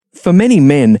For many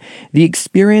men, the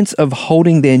experience of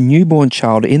holding their newborn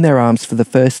child in their arms for the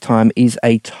first time is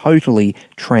a totally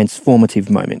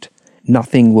transformative moment.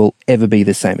 Nothing will ever be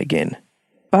the same again.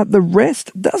 But the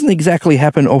rest doesn't exactly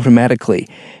happen automatically.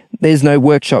 There's no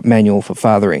workshop manual for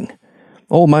fathering.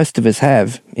 All most of us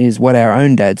have is what our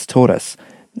own dads taught us,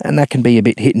 and that can be a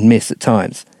bit hit and miss at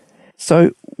times.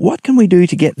 So what can we do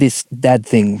to get this dad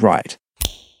thing right?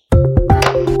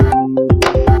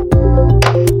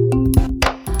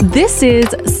 This is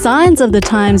Signs of the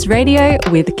Times Radio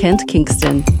with Kent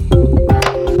Kingston.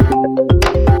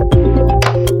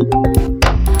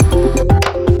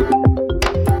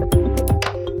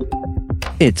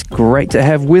 It's great to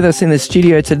have with us in the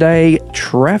studio today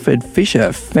Trafford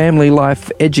Fisher, family life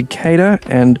educator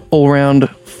and all-round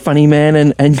funny man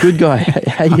and good guy.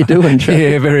 How you doing, Trafford?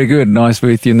 Yeah, very good. Nice to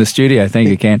be with you in the studio. Thank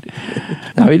you, Kent.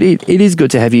 No, it is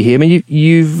good to have you here. I mean,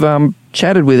 you've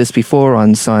chatted with us before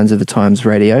on Signs of the Times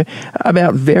Radio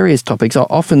about various topics,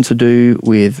 often to do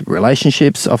with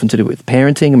relationships, often to do with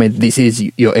parenting. I mean, this is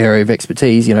your area of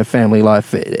expertise, family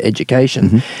life education.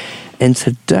 Mm-hmm. And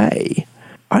today,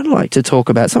 I'd like to talk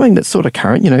about something that's sort of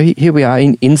current. Here we are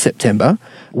in September.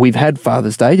 We've had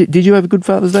Father's Day. Did you have a good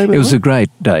Father's Day? It was a great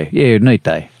day. Yeah, neat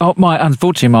day.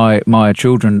 Unfortunately, my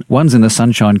children, one's in the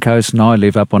Sunshine Coast and I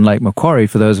live up on Lake Macquarie,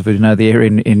 for those of you who know the area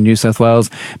in New South Wales.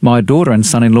 My daughter and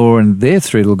son-in-law and their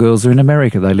three little girls are in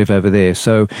America. They live over there.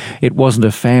 So it wasn't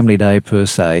a family day per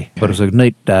se, but it was a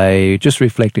neat day, just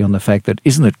reflecting on the fact that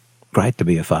isn't it great to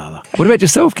be a father. What about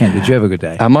yourself, Ken? Did you have a good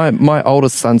day? My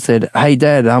oldest son said, "Hey,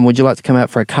 Dad, would you like to come out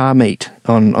for a car meet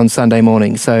on Sunday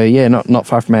morning?" So, yeah, not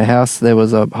far from our house, there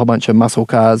was a whole bunch of muscle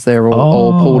cars there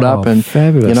all pulled up and,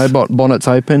 fabulous. Bonnets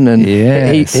open. And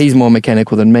yes. he's more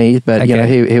mechanical than me, but,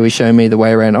 okay. he was showing me the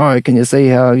way around. Oh, can you see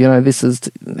how, this is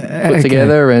put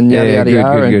together and yada, yada,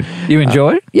 yada. Good. You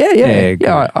enjoy it?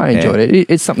 Yeah, I enjoyed it.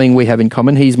 It's something we have in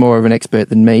common. He's more of an expert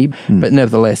than me, but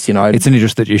nevertheless, it's an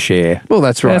interest that you share. Well,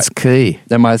 that's right. That's key.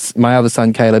 Then my other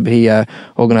son, Caleb, he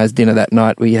organised dinner that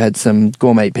night. We had some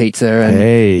gourmet pizza. And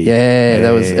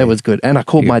that was good. And I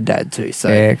called my dad too. So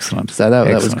excellent. So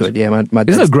that was good. Yeah, my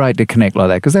Isn't it great to connect like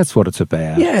that? Because that's what it's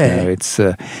about. Yeah.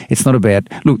 It's not about,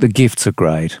 look, the gifts are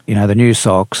great. The new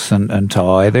socks and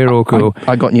tie, they're all cool.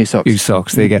 I got new socks. New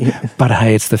socks, there you go. But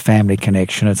hey, it's the family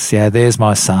connection. It's, there's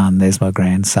my son, there's my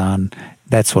grandson.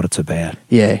 That's what it's about.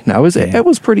 Yeah, no, it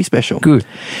was pretty special. Good.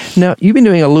 Now, you've been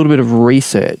doing a little bit of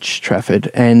research,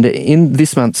 Trafford, and in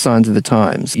this month's Signs of the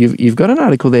Times, you've got an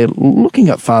article there looking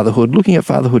at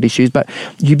fatherhood issues, but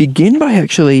you begin by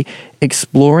actually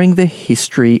exploring the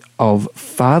history of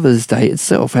Father's Day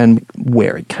itself and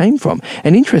where it came from.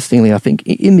 And interestingly, I think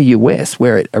in the US,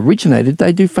 where it originated,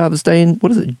 they do Father's Day in,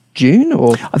 June?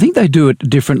 Or I think they do it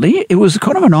differently. It was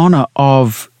kind of an honour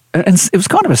of... And it was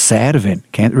kind of a sad event,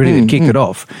 Kent, really, that kicked it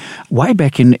off. Way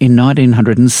back in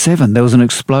 1907, there was an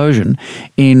explosion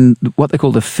in what they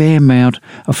call the Fairmont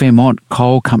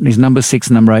Coal Company's number 6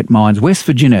 and number 8 mines, West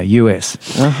Virginia, US.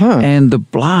 Uh-huh. And the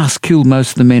blast killed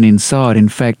most of the men inside. In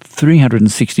fact,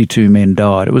 362 men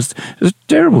died. It was a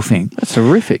terrible thing. That's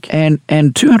horrific. And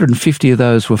 250 of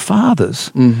those were fathers,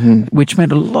 which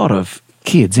meant a lot of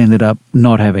kids ended up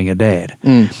not having a dad.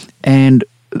 And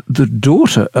the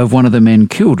daughter of one of the men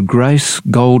killed, Grace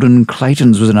Golden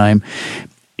Clayton's was her name.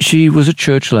 She was a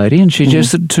church lady and she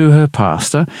suggested to her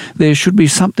pastor there should be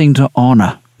something to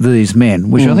honour these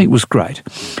men, which I think was great.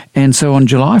 And so on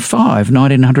July 5,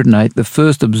 1908, the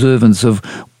first observance of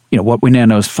what we now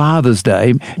know as Father's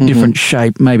Day, different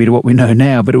shape maybe to what we know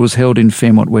now, but it was held in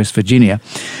Fairmont, West Virginia.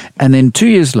 And then 2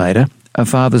 years later, a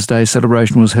Father's Day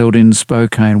celebration was held in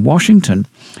Spokane, Washington.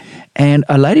 And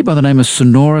a lady by the name of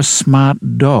Sonora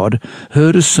Smart Dodd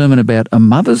heard a sermon about a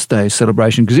Mother's Day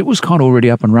celebration because it was kind of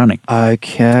already up and running.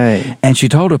 Okay. And she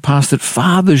told her pastor that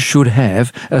fathers should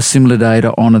have a similar day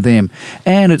to honour them.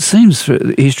 And it seems,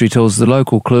 history tells, the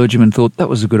local clergyman thought that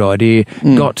was a good idea,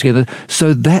 got together.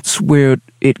 So that's where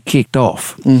it kicked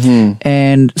off.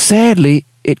 And sadly,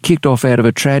 it kicked off out of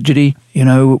a tragedy.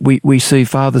 We see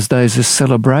Father's Day as a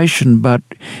celebration, but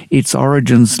its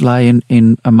origins lay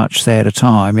in a much sadder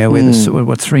time. Where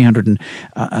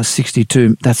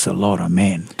 362, that's a lot of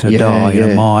men to die in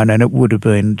a mine, and it would have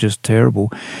been just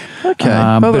terrible. Okay,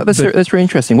 that's very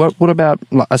interesting. What about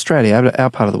Australia, our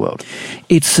part of the world?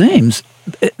 It seems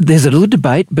there's a little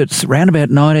debate, but it's around about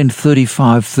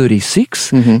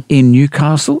 1935-36 in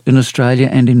Newcastle, in Australia,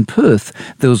 and in Perth,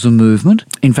 there was a movement.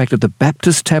 In fact, at the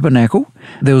Baptist Tabernacle,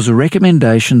 there was a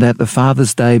recommendation that the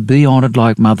Father's Day be honoured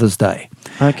like Mother's Day.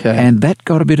 Okay. And that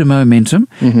got a bit of momentum.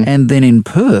 And then in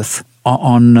Perth,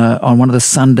 on one of the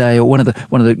Sunday or one of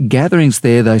the gatherings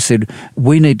there, they said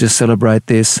we need to celebrate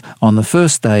this on the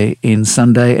first day in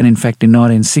Sunday, and in fact in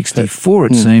 1964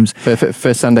 it seems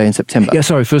first Sunday in September. Yeah,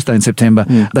 sorry, first day in September.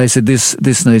 They said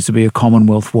this needs to be a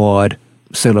Commonwealth-wide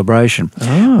celebration.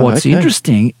 What's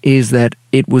interesting is that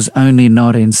it was only in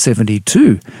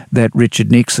 1972 that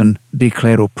Richard Nixon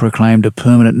declared or proclaimed a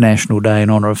permanent national day in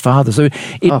honour of fathers. So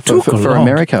it took for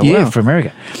America. Yeah, for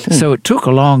America. So it took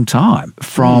a long time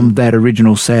from that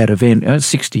original sad event,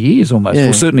 60 years almost,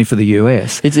 well, certainly for the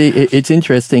US. It's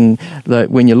interesting that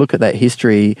when you look at that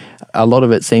history, a lot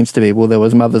of it seems to be, well, there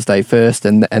was Mother's Day first,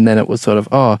 and then it was sort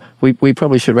of, we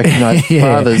probably should recognise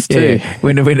fathers too. Yeah.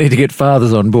 We need to get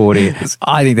fathers on board here.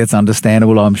 I think that's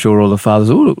understandable. I'm sure all the fathers,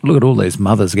 look at all these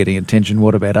mothers getting attention.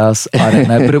 What about us? I don't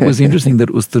know. But it was interesting that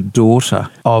it was the daughter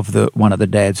of one of the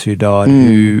dads who died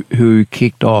who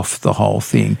kicked off the whole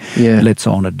thing. Yeah. Let's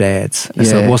honour dads. Yeah.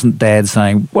 So it wasn't dad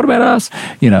saying, what about us?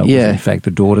 It was in fact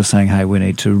the daughter saying, hey, we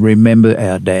need to remember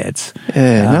our dads.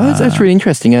 Yeah, no, that's really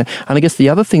interesting. And I guess the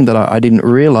other thing that I didn't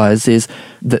realise is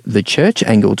the church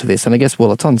angle to this. And I guess,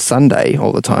 well, it's on Sunday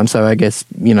all the time. So I guess,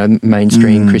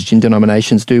 mainstream Christian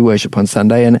denominations do worship on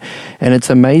Sunday. And it's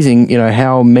amazing,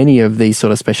 how many of these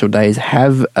sort of special days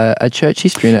have a church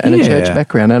history and a church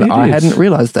background. And I hadn't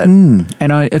realised that. And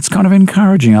it's kind of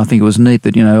encouraging. I think it was neat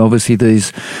that, obviously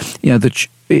these,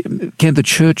 can the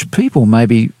church people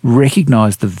maybe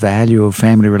recognise the value of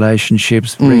family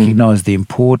relationships, recognise the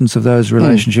importance of those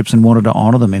relationships and wanted to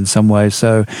honour them in some way.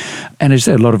 So, and as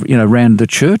I said, a lot of, around the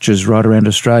churches right around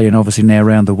Australia and obviously now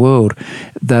around the world,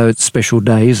 though special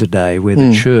day is a day where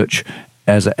the church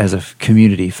as a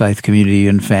community, faith community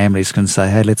and families can say,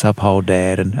 hey, let's uphold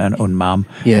dad and mum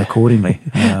accordingly.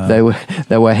 They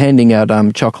were handing out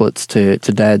chocolates to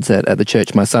dads at the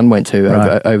church my son went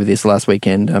to over this last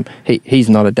weekend. He's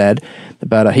not a dad,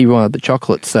 but he wanted the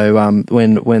chocolates. So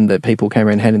when the people came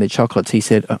around handing the chocolates, he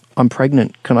said, I'm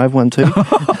pregnant. Can I have one too?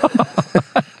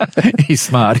 He's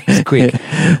smart. He's quick.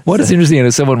 What is interesting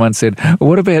is someone once said, well,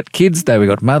 what about Kids' Day? We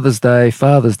got Mother's Day,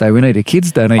 Father's Day. We need a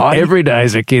Kids' Day. Every day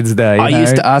is a Kids' Day. I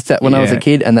used to ask that when I was a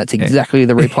kid, and that's exactly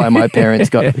the reply my parents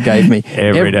gave me.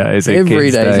 Every day is a Kids' Day.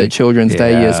 Every day is a Children's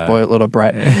Day, you spoiled little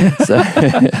brat. So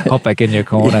hop back in your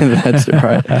corner. That's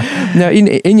right. Now,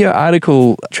 in your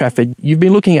article, Trafford, you've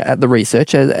been looking at the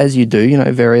research, as you do,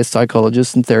 various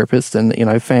psychologists and therapists and,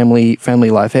 family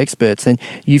life experts, and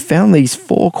you found these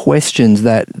 4 questions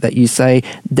that you say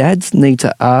dads need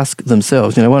to ask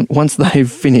themselves, once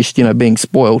they've finished, being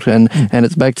spoilt and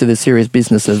it's back to the serious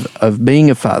business of being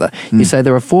a father. You say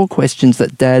there are 4 questions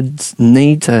that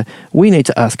we need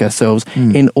to ask ourselves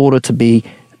in order to be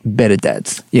better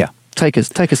dads. Yeah. Take us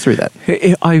through that.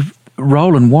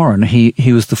 Roland Warren,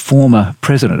 he was the former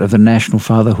president of the National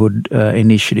Fatherhood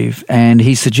Initiative, and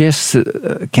he suggests,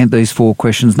 Kent, these 4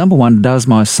 questions. Number 1, does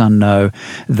my son know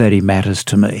that he matters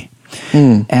to me?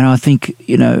 And I think,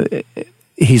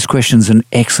 his question's an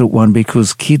excellent one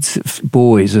because kids,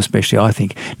 boys especially, I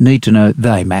think, need to know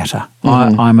they matter.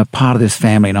 I'm a part of this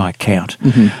family and I count.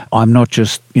 I'm not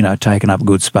just, taking up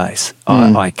good space.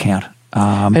 I count.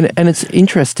 And it's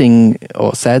interesting,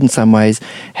 or sad in some ways,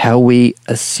 how we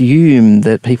assume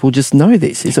that people just know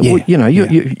this. Is it,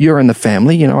 you're in the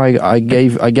family. I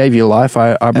gave you life.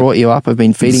 I brought you up. I've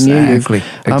been feeding you. Exactly.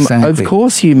 Of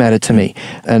course, you matter to me.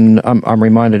 And I'm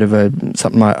reminded of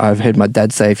something I've heard my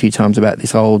dad say a few times about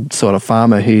this old sort of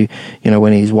farmer who,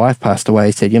 when his wife passed away,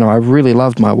 he said, I really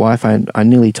loved my wife. I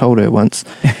nearly told her once.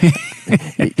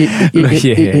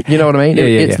 You know what I mean?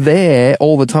 It's there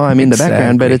all the time in the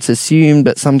background, but it's assumed,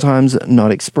 but sometimes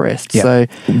not expressed. Yeah. So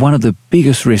one of the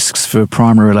biggest risks for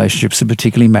primary relationships, and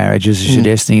particularly marriages, as you're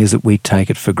suggesting, is that we take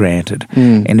it for granted.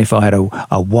 And if I had a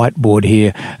whiteboard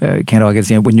here, Kent, I guess,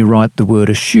 when you write the word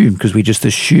assume, because we just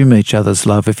assume each other's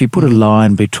love, if you put a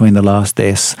line between the last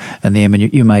S and the M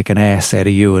and you make an ass out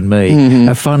of you and me,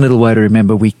 a fun little way to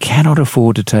remember we cannot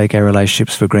afford to take our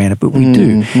relationships for granted, but we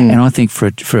do. And I think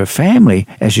for a family,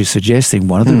 as you're suggesting,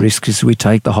 one of the risks is we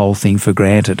take the whole thing for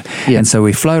granted. And so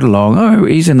we float along,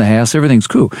 he's in the house, everything's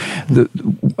cool.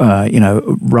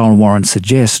 Roland Warren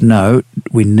suggests, no,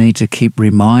 we need to keep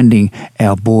reminding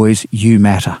our boys, you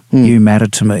matter. You matter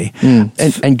to me.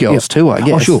 And girls too, I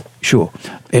guess. Oh, sure.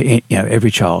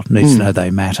 Every child needs to know they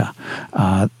matter.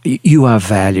 You are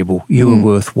valuable. You are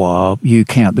worthwhile. You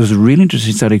count. There was a really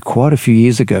interesting study quite a few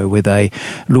years ago where they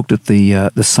looked at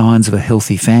the signs of a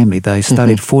healthy family. They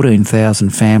studied 14,000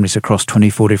 families across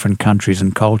 24 different countries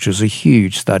and cultures. A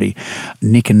huge study.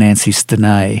 Nick and Nancy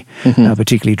Stenay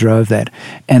particularly drove that.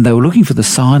 And they were looking for the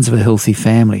signs of a healthy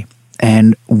family.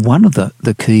 And one of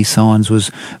the key signs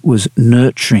was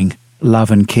nurturing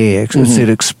love and care. It said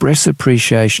express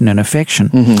appreciation and affection.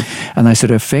 And they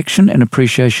said affection and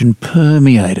appreciation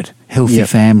permeated healthy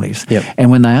families.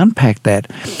 And when they unpacked that,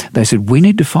 they said we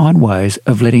need to find ways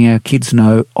of letting our kids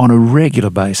know on a regular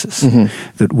basis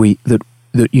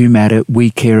that you matter, we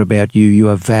care about you, you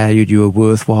are valued, you are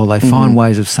worthwhile. They find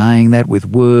ways of saying that with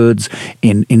words,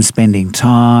 in spending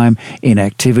time, in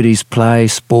activities, play,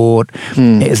 sport,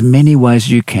 as many ways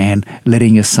as you can,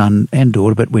 letting your son and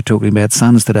daughter, but we're talking about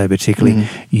sons today particularly,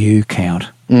 you count.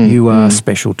 You are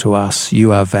special to us.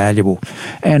 You are valuable.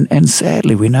 And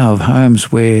sadly, we know of homes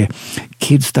where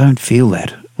kids don't feel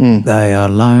that. They are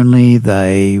lonely.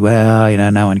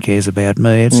 No one cares about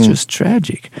me. It's just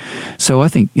tragic. So I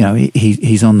think,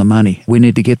 he's on the money. We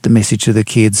need to get the message to the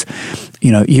kids,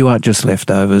 you aren't just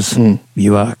leftovers.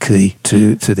 You are key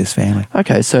to this family.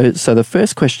 Okay, so the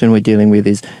first question we're dealing with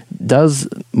is, does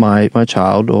my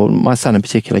child, or my son in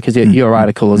particular, because your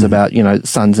article is about, the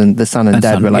son and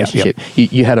dad relationship.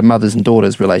 You had a mothers and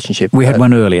daughters relationship. We had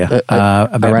one earlier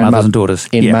about mothers and daughters.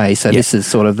 In May, so this is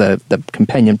sort of the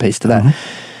companion piece to that.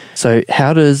 So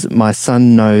how does my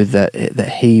son know that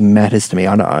he matters to me?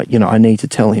 I need to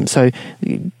tell him. So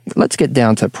let's get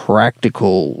down to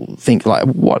practical things, like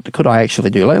what could I actually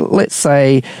do? Let's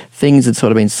say things had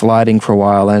sort of been sliding for a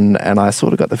while and I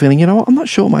sort of got the feeling, I'm not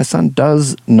sure my son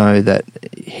does know that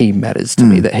he matters to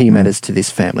me, that he matters to this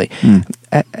family.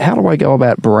 How do I go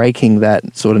about breaking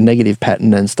that sort of negative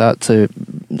pattern and start to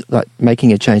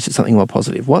making a change to something more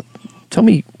positive? Tell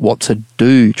me what to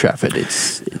do, Trafford.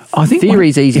 I think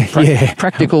theory's easy.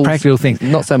 Practical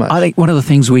Not so much. I think one of the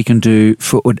things we can do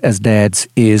as dads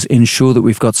is ensure that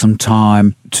we've got some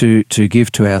time to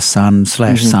give to our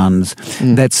son/sons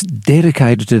that's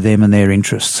dedicated to them and their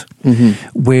interests.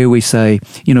 Where we say,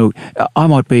 I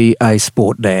might be a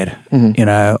sport dad.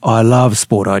 I love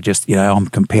sport. I just, I'm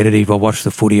competitive. I watch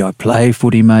the footy. I play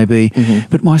footy maybe.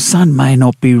 But my son may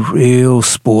not be real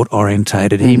sport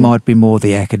orientated. He might be more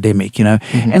the academic,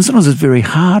 And sometimes it's very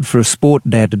hard for a sport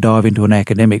dad to dive into an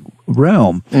academic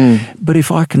realm. But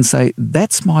if I can say,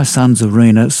 that's my son's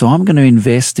arena, so I'm going to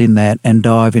invest in that and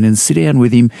dive in and sit down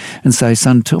with him and say,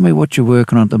 son, tell me what you're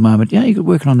working on at the moment. You're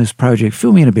working on this project.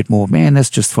 Fill me in a bit more. Man, that's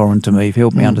just foreign to me.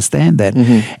 Help me understand that.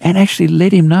 And actually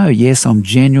let him know, yes, I'm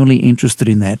genuinely interested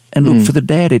in that. And look, for the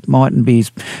dad, it mightn't be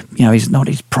he's not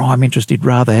his prime interest. He'd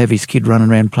rather have his kid running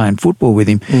around playing football with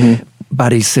him.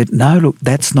 But he said, no, look,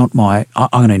 that's not I'm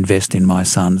going to invest in my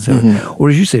son. So, or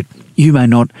as you said, you may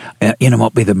not,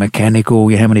 might be the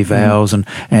mechanical, how many valves and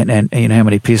how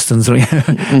many pistons,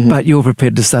 but you're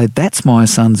prepared to say, that's my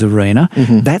son's arena,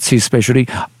 that's his specialty.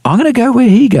 I'm going to go where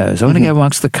he goes. I'm going to go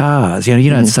amongst the cars. You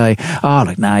don't say,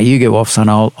 you go off, son,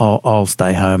 I'll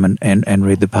stay home and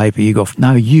read the paper. You go off.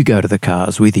 No, you go to the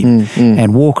cars with him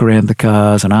and walk around the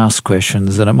cars and ask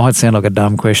questions. And it might sound like a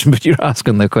dumb question, but you're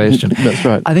asking the question. That's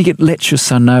right. I think it lets your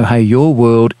son know, hey, your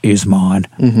world is mine.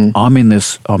 I'm in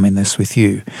this with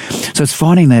you. So it's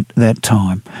finding that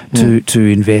time to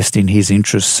invest in his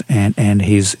interests and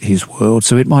his world.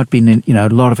 So it might be, a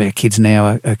lot of our kids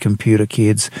now are computer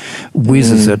kids,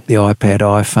 whizzes at the iPad,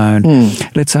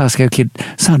 iPhone. Let's ask our kid,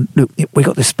 son, look, we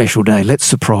got this special day. Let's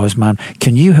surprise Mum.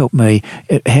 Can you help me?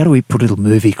 How do we put a little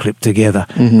movie clip together?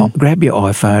 Grab your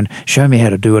iPhone, show me how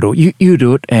to do it, or you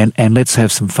do it, and let's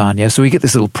have some fun. So we get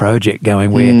this little project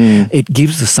going where it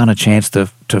gives the son a chance to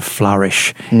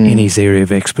flourish in his area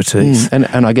of expertise. And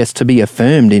I guess to be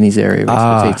affirmed in his area of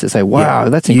expertise, to say, wow,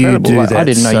 that's incredible. I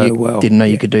didn't know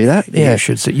you could do that. Yeah.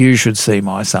 You should see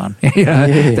my son.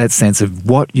 That sense of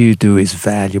what you do is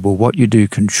valuable, what you do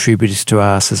contributes to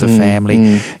us as a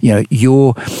family.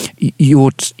 Your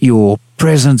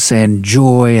presence and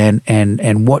joy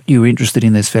and what you're interested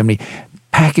in this family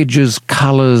packages,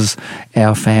 colours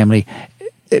our family.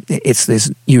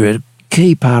 You're a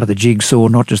key part of the jigsaw,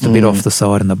 not just a bit off the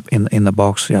side in the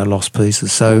box, lost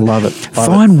pieces. So love it.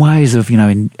 Find ways of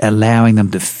in allowing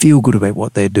them to feel good about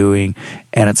what they're doing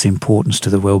and its importance to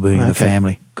the well-being of the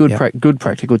family. Good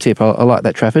practical tip. I like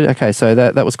that, Trafford. Okay, so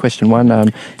that was question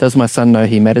one. Does my son know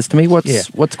he matters to me?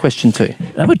 What's question two?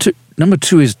 Number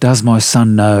two is, does my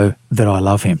son know that I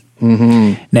love him?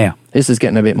 Now, this is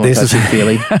getting a bit more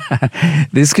touchy-feely.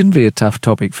 This can be a tough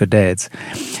topic for dads.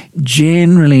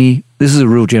 Generally, this is a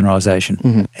real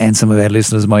generalisation, and some of our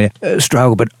listeners might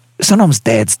struggle, but sometimes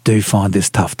dads do find this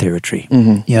tough territory.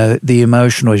 The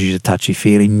emotional is usually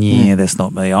touchy-feely. That's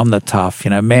not me. I'm the tough.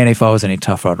 Man, if I was any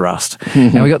tougher, I'd rust.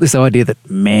 And we got this idea that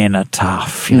men are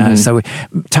tough. So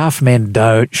tough men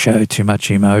don't show too much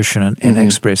emotion and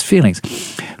express feelings.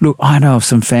 Look, I know of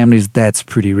some families that's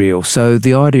pretty real. So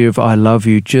the idea of I love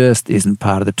you just isn't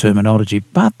part of the terminology,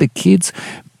 but the kids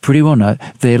pretty well know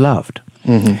they're loved.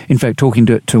 In fact, talking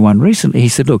to one recently, he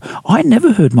said, look, I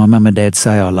never heard my mum and dad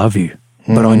say I love you.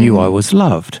 But I knew I was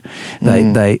loved.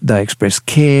 They expressed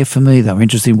care for me. They were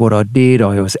interested in what I did.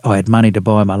 I had money to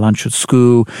buy my lunch at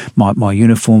school. My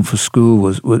uniform for school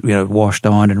was washed,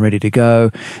 ironed, and ready to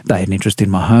go. They had an interest in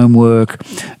my homework.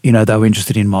 They were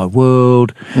interested in my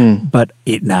world. But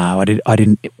I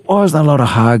didn't. It wasn't a lot of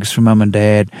hugs from mum and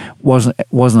dad. Wasn't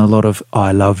a lot of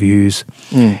I love yous.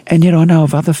 And yet I know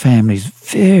of other families,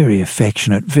 very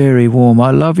affectionate, very warm.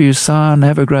 I love you, son.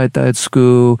 Have a great day at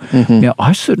school.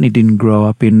 I certainly didn't grow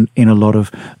up in a lot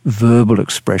of verbal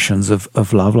expressions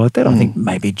of love like that. I think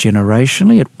maybe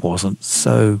generationally it wasn't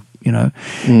so,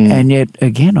 And yet,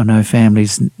 again, I know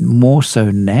families more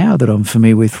so now that I'm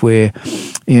familiar with where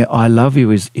I love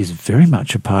you is very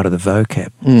much a part of the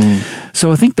vocab.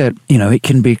 So I think that, it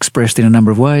can be expressed in a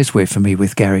number of ways. We're familiar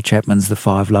with Gary Chapman's The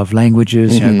 5 Love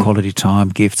Languages, quality time,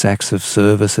 gifts, acts of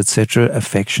service, etc.,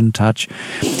 affection, touch.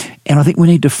 And I think we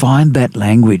need to find that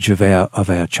language of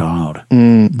our child.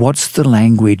 What's the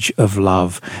language of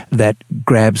love that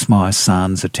grabs my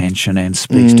son's attention and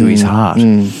speaks to his heart?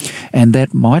 And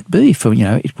that might be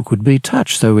it could be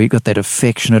touch. So we've got that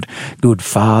affectionate, good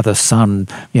father, son,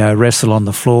 wrestle on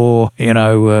the floor,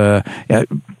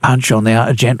 punch on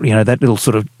the gently, that little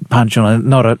sort of punch on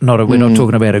we're not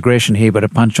talking about aggression here, but a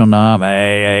punch on the arm.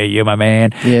 Hey, you're my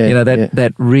man.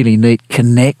 That really neat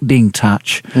connecting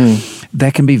touch.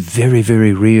 That can be very,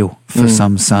 very real for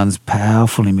some sons,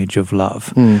 powerful image of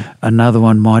love. Another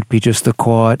one might be just the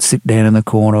quiet, sit down in the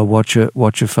corner, watch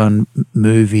a fun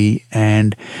movie,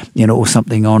 and or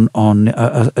something on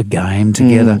a game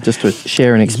together. Just to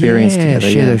share an experience together.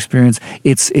 Share the experience.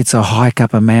 It's a hike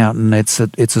up a mountain. It's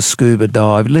a scuba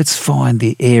dive. Let's find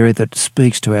the area that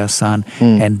speaks to our son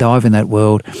and dive in that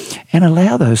world, and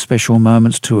allow those special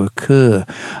moments to occur.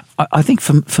 I think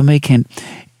for me, Ken,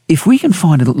 if we can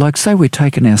find it, like say we're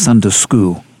taking our son to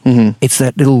school, it's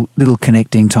that little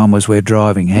connecting time as we're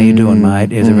driving. How you doing,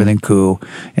 mate? Is everything cool?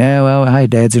 Yeah, well, hey,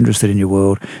 Dad's interested in your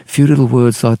world. A few little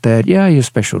words like that. Yeah, you're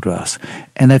special to us.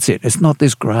 And that's it. It's not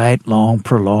this great, long,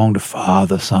 prolonged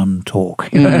father-son talk.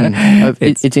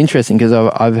 It's interesting because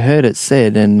I've heard it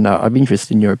said, and I'm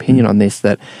interested in your opinion on this,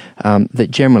 that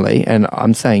generally, and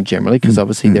I'm saying generally because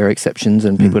obviously there are exceptions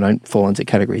and people don't fall into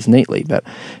categories neatly, but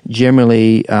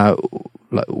generally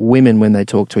women, when they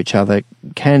talk to each other,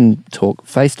 can talk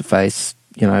face to face,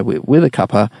 with a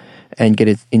cuppa and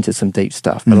get into some deep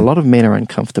stuff. But a lot of men are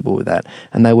uncomfortable with that,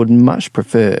 and they would much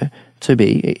prefer to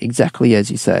be exactly as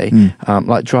you say,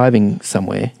 like driving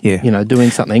somewhere,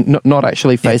 doing something, not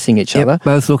actually facing each other.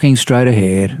 Both looking straight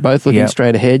ahead.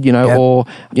 Straight ahead, or,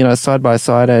 side by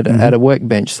side at a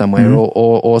workbench somewhere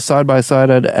or side by side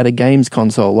at a games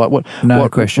console.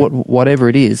 Like question. Whatever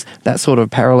it is, that sort of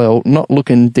parallel, not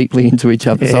looking deeply into each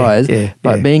other's eyes,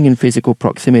 but being in physical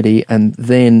proximity, and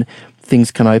then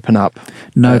things can open up.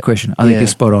 No question. I think you're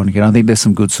spot on again. I think there's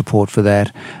some good support for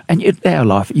that. And our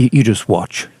life, you just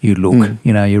watch, you look.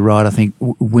 You're right. I think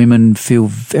women feel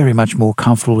very much more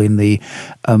comfortable in the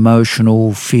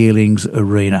emotional feelings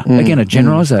arena. Again, a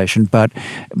generalisation, but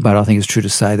I think it's true to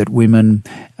say that women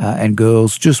and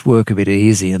girls just work a bit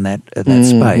easy in that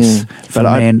space. For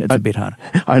men, it's a bit harder.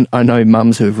 I know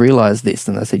mums who have realised this,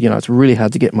 and they said, it's really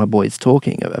hard to get my boys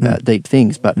talking about deep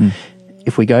things, but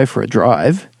if we go for a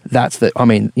drive,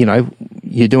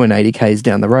 you're doing 80 Ks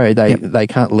down the road, they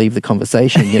can't leave the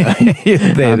conversation,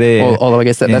 They're there. Although I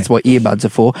guess that's what earbuds are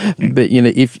for. But,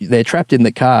 if they're trapped in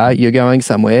the car, you're going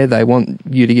somewhere, they want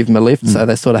you to give them a lift, so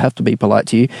they sort of have to be polite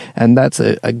to you. And that's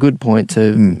a good point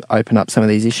to open up some of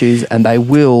these issues, and they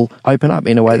will open up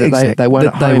in a way that they won't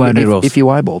at home if you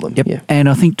eyeball them. Yep. Yeah. And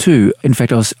I think too, in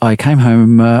fact, I came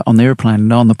home on the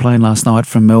plane last night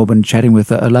from Melbourne, chatting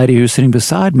with a lady who was sitting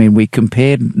beside me, and we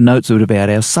compared notes about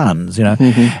our sons,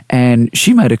 and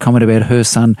she made a comment about her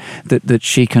son that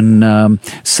she can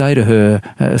say to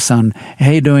her son,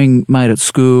 "How you doing, mate, at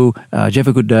school? Did you have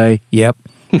a good day?" "Yep."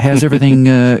 "How's everything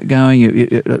going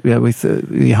with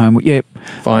your homework?" "Yep."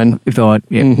 Fine. Yep.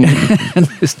 And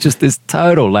there's just this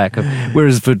total lack of,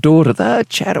 whereas for daughter, they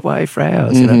chat away for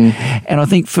hours, And I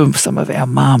think for some of our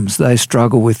mums, they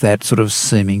struggle with that sort of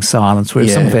seeming silence,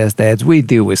 whereas some of our dads, we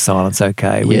deal with silence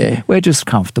okay. We're just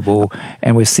comfortable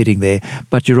and we're sitting there.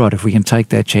 But you're right, if we can take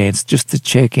that chance just to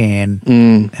check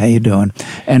in, how you doing,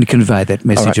 and convey that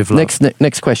message of love.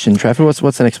 Next question, Trafford.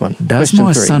 What's the next one? Does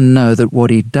my son know that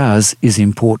what he does is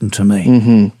important to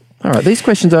me? All right, these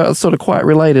questions are sort of quite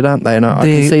related, aren't they? And I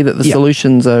can see that the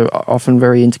solutions are often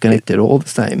very interconnected, all the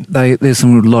same. There's a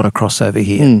lot of crossover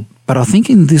here. But I think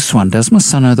in this one, does my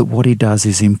son know that what he does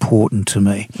is important to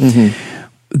me?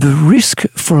 The risk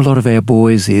for a lot of our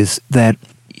boys is that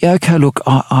yeah, okay, look,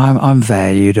 I'm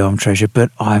valued, I'm treasured,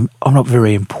 but I'm not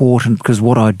very important because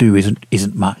what I do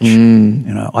isn't much. You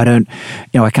know,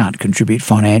 I can't contribute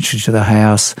financially to the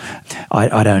house.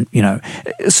 I don't, you know,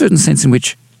 a certain sense in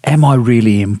which, am I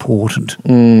really important?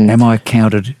 Am I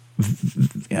counted?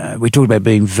 We talked about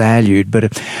being valued,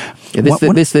 but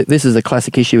this is a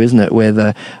classic issue, isn't it? Where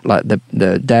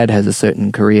the dad has a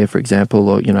certain career, for example,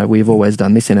 or, you know, we've always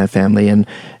done this in our family, and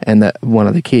that one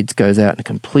of the kids goes out in a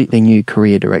completely new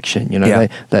career direction. You know,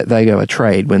 they go a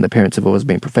trade when the parents have always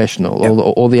been professional,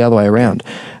 or the other way around,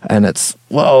 and it's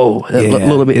a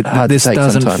little bit hard to take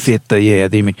sometimes. This doesn't fit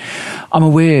the image. I'm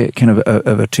aware kind of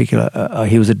a particular.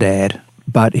 He was a dad,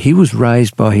 but he was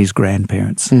raised by his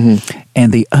grandparents.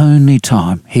 And the only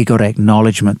time he got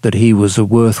acknowledgement that he was a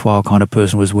worthwhile kind of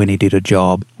person was when he did a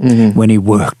job, when he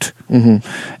worked. And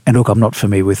look, I'm not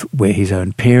familiar with where his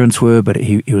own parents were, but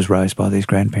he was raised by these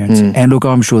grandparents. And look,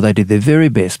 I'm sure they did their very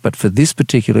best. But for this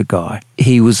particular guy,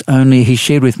 he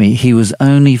shared with me, he was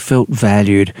only felt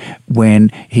valued when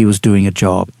he was doing a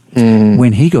job.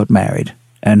 When he got married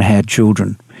and had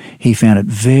children, he found it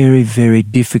very, very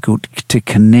difficult to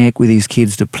connect with his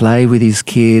kids, to play with his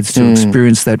kids, to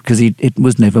experience that, because it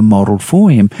was never modelled for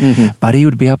him. But he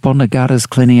would be up on the gutters,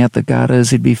 cleaning out the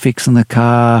gutters. He'd be fixing the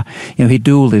car. You know, he'd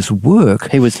do all this work.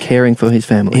 He was caring for his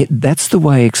family. That's the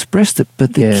way he expressed it.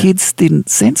 But the kids didn't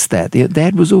sense that. Their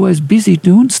dad was always busy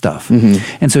doing stuff,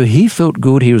 and so he felt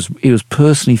good. He was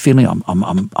personally feeling,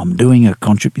 I'm doing a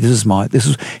contribution. This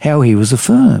is how he was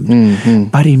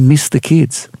affirmed. But he missed the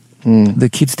kids. The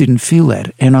kids didn't feel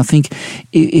that. And I think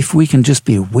if we can just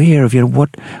be aware of, you know,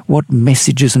 what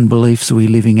messages and beliefs are we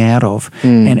living out of,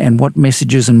 and what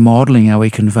messages and modelling are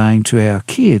we conveying to our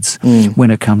kids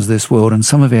when it comes to this world. And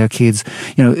some of our kids,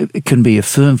 you know, it can be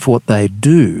affirmed for what they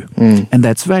do, and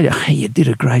that's valued. Hey, you did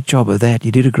a great job of that.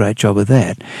 You did a great job of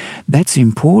that. That's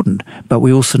important. But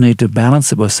we also need to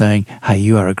balance it by saying, hey,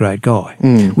 you are a great guy.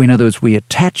 In other words, we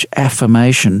attach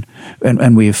affirmation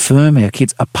and we affirm our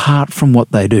kids apart from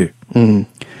what they do.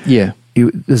 Yeah.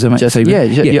 You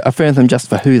affirm them just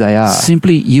for who they are.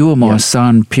 Simply, you are my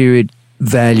son, period,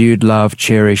 valued, loved,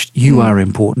 cherished. You are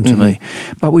important to me.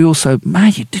 But we also,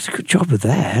 man, you did a good job of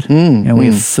that. And we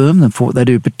affirm them for what they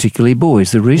do, particularly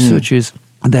boys. The research is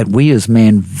that we as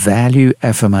men value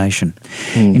affirmation.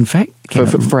 In fact,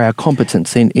 for our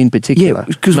competence in particular.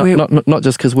 Because not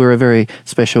just because we're a very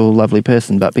special, lovely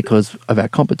person, but because of our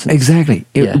competence. Exactly.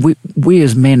 We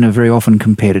as men are very often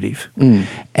competitive,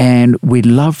 and we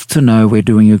love to know we're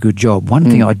doing a good job. One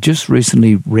thing I just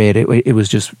recently read, it was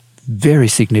just very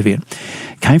significant,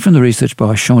 came from the research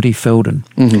by Shaunti Feldhahn,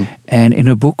 and in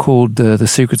a book called The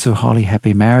Secrets of Highly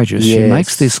Happy Marriages, she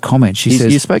makes this comment. She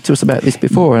says, you spoke to us about this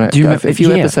before, and a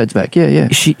few episodes back.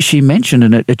 She mentioned,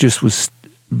 and it just was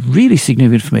really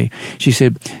significant for me. She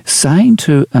said, saying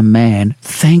to a man,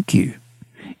 thank you,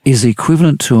 is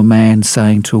equivalent to a man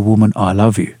saying to a woman, I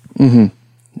love you.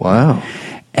 Wow.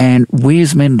 And we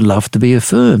as men love to be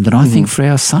affirmed. And I think for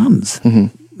our sons,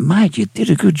 mate, you did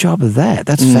a good job of that.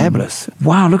 That's fabulous.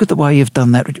 Wow, look at the way you've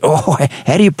done that. Oh,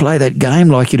 how do you play that game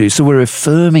like you do? So we're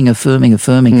affirming,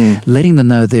 letting them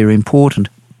know they're important.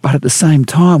 But at the same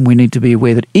time, we need to be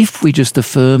aware that if we just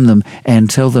affirm them and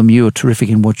tell them you're terrific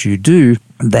in what you do,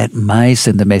 that may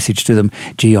send the message to them,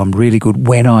 gee, I'm really good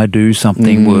when I do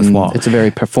something worthwhile. It's a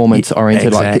very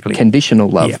performance-oriented, like conditional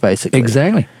love, basically.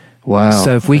 Exactly. Wow.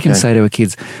 So if we can say to our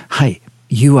kids, hey,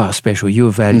 you are special, you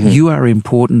are valued, you are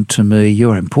important to me, you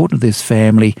are important to this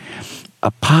family,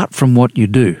 apart from what you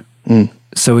do.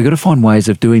 So we've got to find ways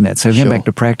of doing that. So going back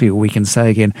to practical, we can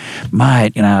say again,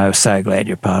 mate, you know, so glad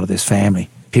you're part of this family,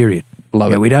 period.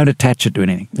 Love it. We don't attach it to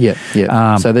anything.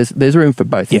 So there's room for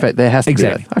both. In fact, there has to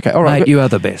be. Okay, all right. Mate, you are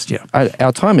the best,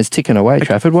 Our time is ticking away,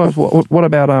 Trafford. What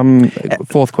about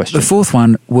fourth question? The fourth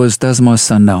one was, does my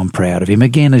son know I'm proud of him?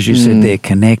 Again, as you said, they're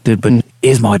connected, but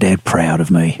is my dad proud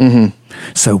of me?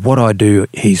 So what I do,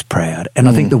 he's proud. And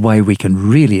I think the way we can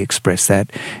really express that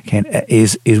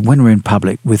is when we're in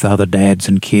public with other dads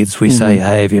and kids, we say,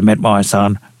 hey, have you met my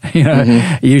son? You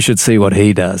know, you should see what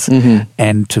he does.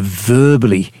 And to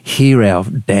verbally hear our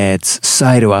dads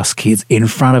say to us kids in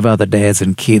front of other dads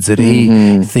and kids that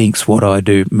he thinks what I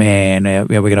do, man,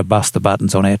 we're going to bust the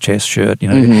buttons on our chest shirt. You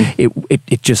know,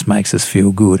 it just makes us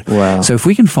feel good. Wow. So if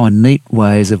we can find neat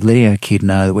ways of letting our kid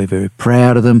know that we're very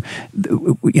proud of them,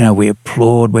 you know, we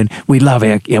applaud when we love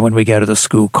when we go to the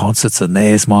school concerts and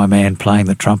there's my man playing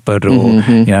the trumpet, or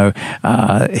you know,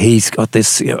 he's got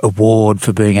this award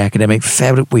for being academic.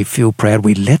 Fabulous. we feel proud.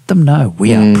 We let them know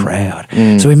we are proud.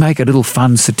 So we make a little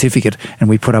fun certificate and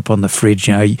we put up on the fridge,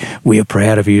 we are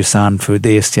proud of you, son, for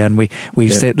this. And we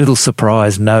set a little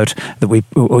surprise note that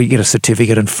or you get a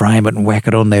certificate and frame it and whack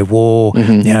it on their wall.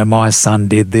 My son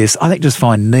did this. I think just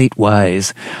find neat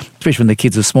ways, especially when the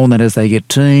kids are small, and then as they get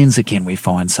teens, again, we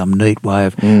find some neat way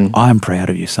of, I'm proud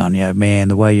of you, son. Man,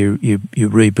 the way you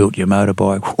rebuilt your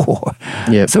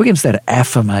motorbike. So against that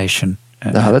affirmation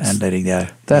and letting go.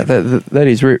 That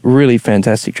is really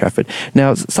fantastic, Trafford.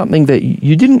 Now, something that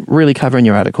you didn't really cover in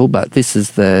your article, but this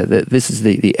is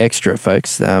the extra,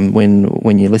 folks.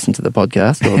 When you listen to the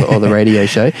podcast or the radio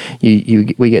show,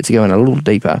 we get to go in a little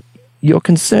deeper. You're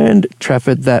concerned,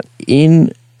 Trafford, that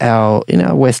in our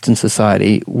Western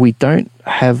society, we don't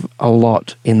have a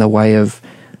lot in the way of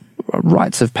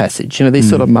rites of passage. These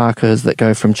sort of markers that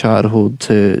go from childhood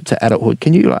to adulthood.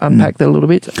 Can you unpack that a little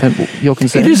bit? Your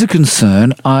concern? It is a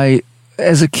concern.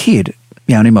 As a kid,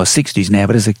 I'm in my 60s now,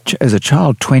 but as a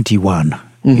child, 21.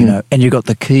 And you got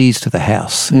the keys to the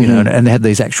house, and they had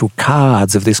these actual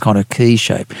cards of this kind of key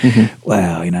shape.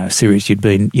 Wow, serious, you'd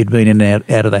been in and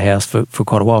out of the house for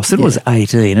quite a while. So it was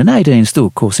 18, and 18 still,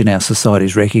 of course, in our society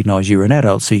is recognised you're an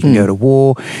adult, so you can go to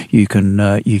war, you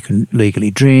can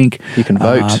legally drink, you can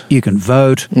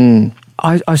vote,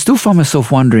 I still find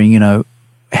myself wondering,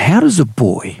 how does a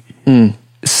boy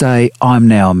say I'm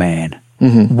now a man?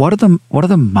 What are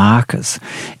the markers?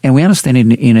 And we understand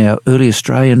in our early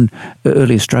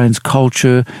Australians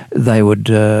culture, they would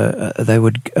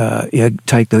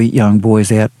take the young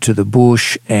boys out to the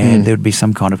bush, and there would be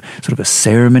some kind of sort of a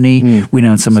ceremony. We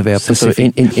know in some of our Pacific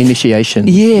sort of initiation,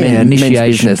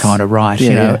 initiation kind of rite,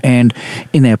 and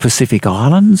in our Pacific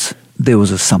Islands, there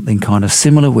was something kind of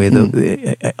similar where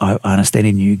I understand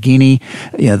in New Guinea,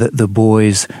 the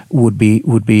boys would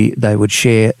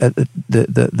share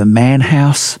the man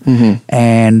house,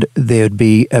 and there'd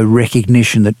be a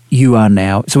recognition that you are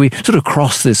now. So we sort of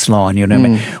cross this line,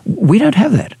 We don't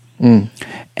have that.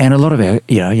 And a lot of our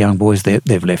young boys,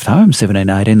 they've left home,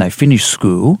 17, 18, they finish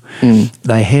school,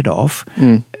 they head off,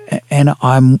 and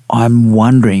I'm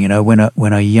wondering,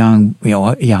 when a young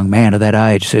man of that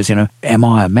age says, am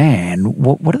I a man?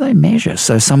 What do they measure?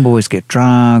 So some boys get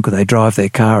drunk, or they drive their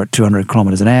car at 200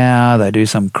 kilometres an hour. They do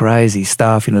some crazy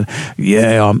stuff. I'm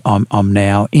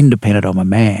now independent. I'm a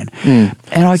man. And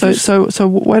so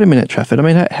wait a minute, Trafford. I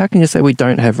mean, how can you say we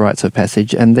don't have rites of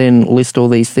passage and then list all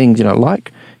these things?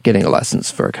 Like getting a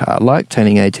license for a car, like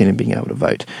turning 18 and being able to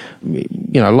vote,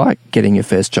 like getting your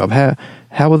first job.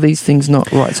 How are these things not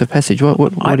rites of passage?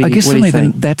 What I guess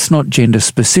that's not gender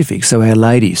specific, so our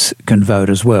ladies can vote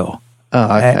as well.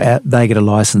 Oh, okay. They get a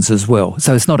license as well.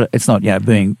 So it's not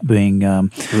being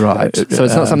right. So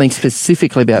it's not something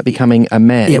specifically about becoming a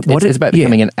man. Yeah, it's about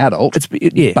becoming an adult,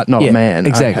 but not a man.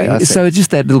 Exactly. Okay, so it's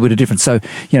just that little bit of difference. So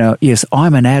yes,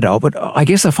 I'm an adult, but I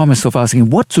guess I find myself asking,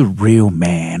 what's a real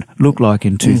man look like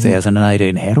in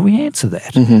 2018? How do we answer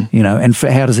that? And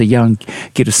how does a young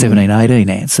kid of 17, 18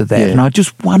 answer that? And I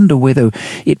just wonder whether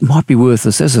it might be worth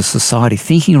us as a society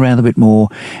thinking around a bit more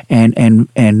and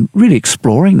really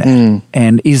exploring that.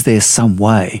 And is there some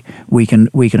way we can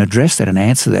address that and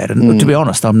answer that? And to be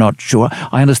honest, I'm not sure.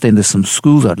 I understand there's some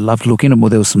schools I'd love to look in. Well,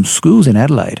 there were some schools in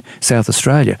Adelaide, South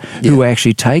Australia, who are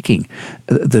actually taking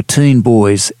the teen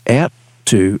boys out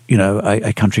to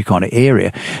a country kind of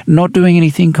area, not doing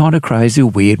anything kind of crazy or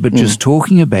weird, but just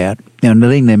talking about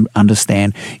letting them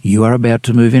understand you are about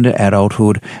to move into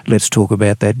adulthood. Let's talk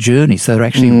about that journey. So they're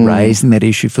actually raising that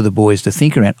issue for the boys to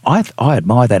think around. I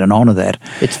admire that and honour that.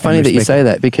 It's funny that you say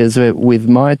that, because with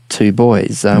my two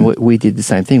boys, we did the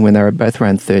same thing when they were both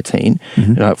around 13.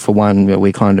 For one,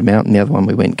 we climbed a mountain. The other one,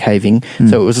 we went caving.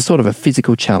 So it was a sort of a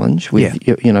physical challenge with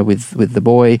with the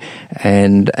boy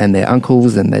and their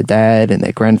uncles and their dad and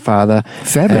their grandfather.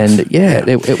 Fabulous. And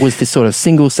it was this sort of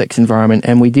single sex environment,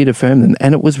 and we did affirm them,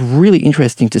 and it was really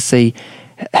interesting to see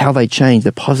how they changed,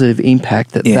 the positive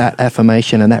impact that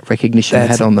affirmation and that recognition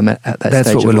had on them at that stage of life.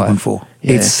 That's what we're looking for.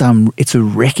 Yeah. It's a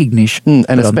recognition.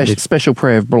 And a special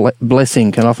prayer of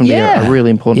blessing can often be a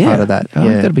really important part of that.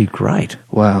 That'd be great.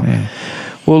 Wow. Yeah.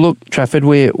 Well, look, Trafford,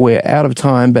 we're out of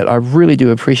time, but I really do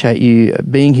appreciate you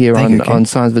being here on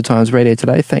Signs of the Times Radio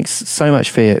today. Thanks so much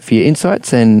for your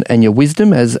insights and your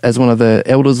wisdom as one of the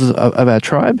elders of our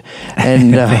tribe.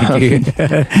 And thank you.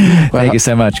 Thank you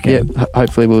so much, Ken. Yeah,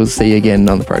 hopefully we'll see you again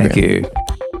on the program. Thank you.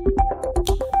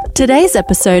 Today's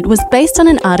episode was based on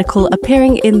an article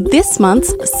appearing in this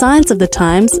month's Signs of the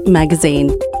Times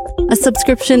magazine. A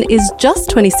subscription is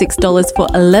just $26 for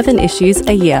 11 issues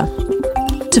a year.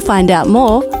 To find out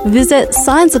more, visit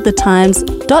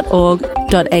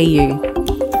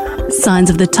signsofthetimes.org.au.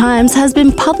 Signs of the Times has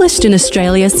been published in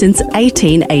Australia since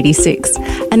 1886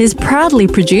 and is proudly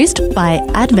produced by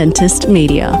Adventist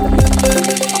Media.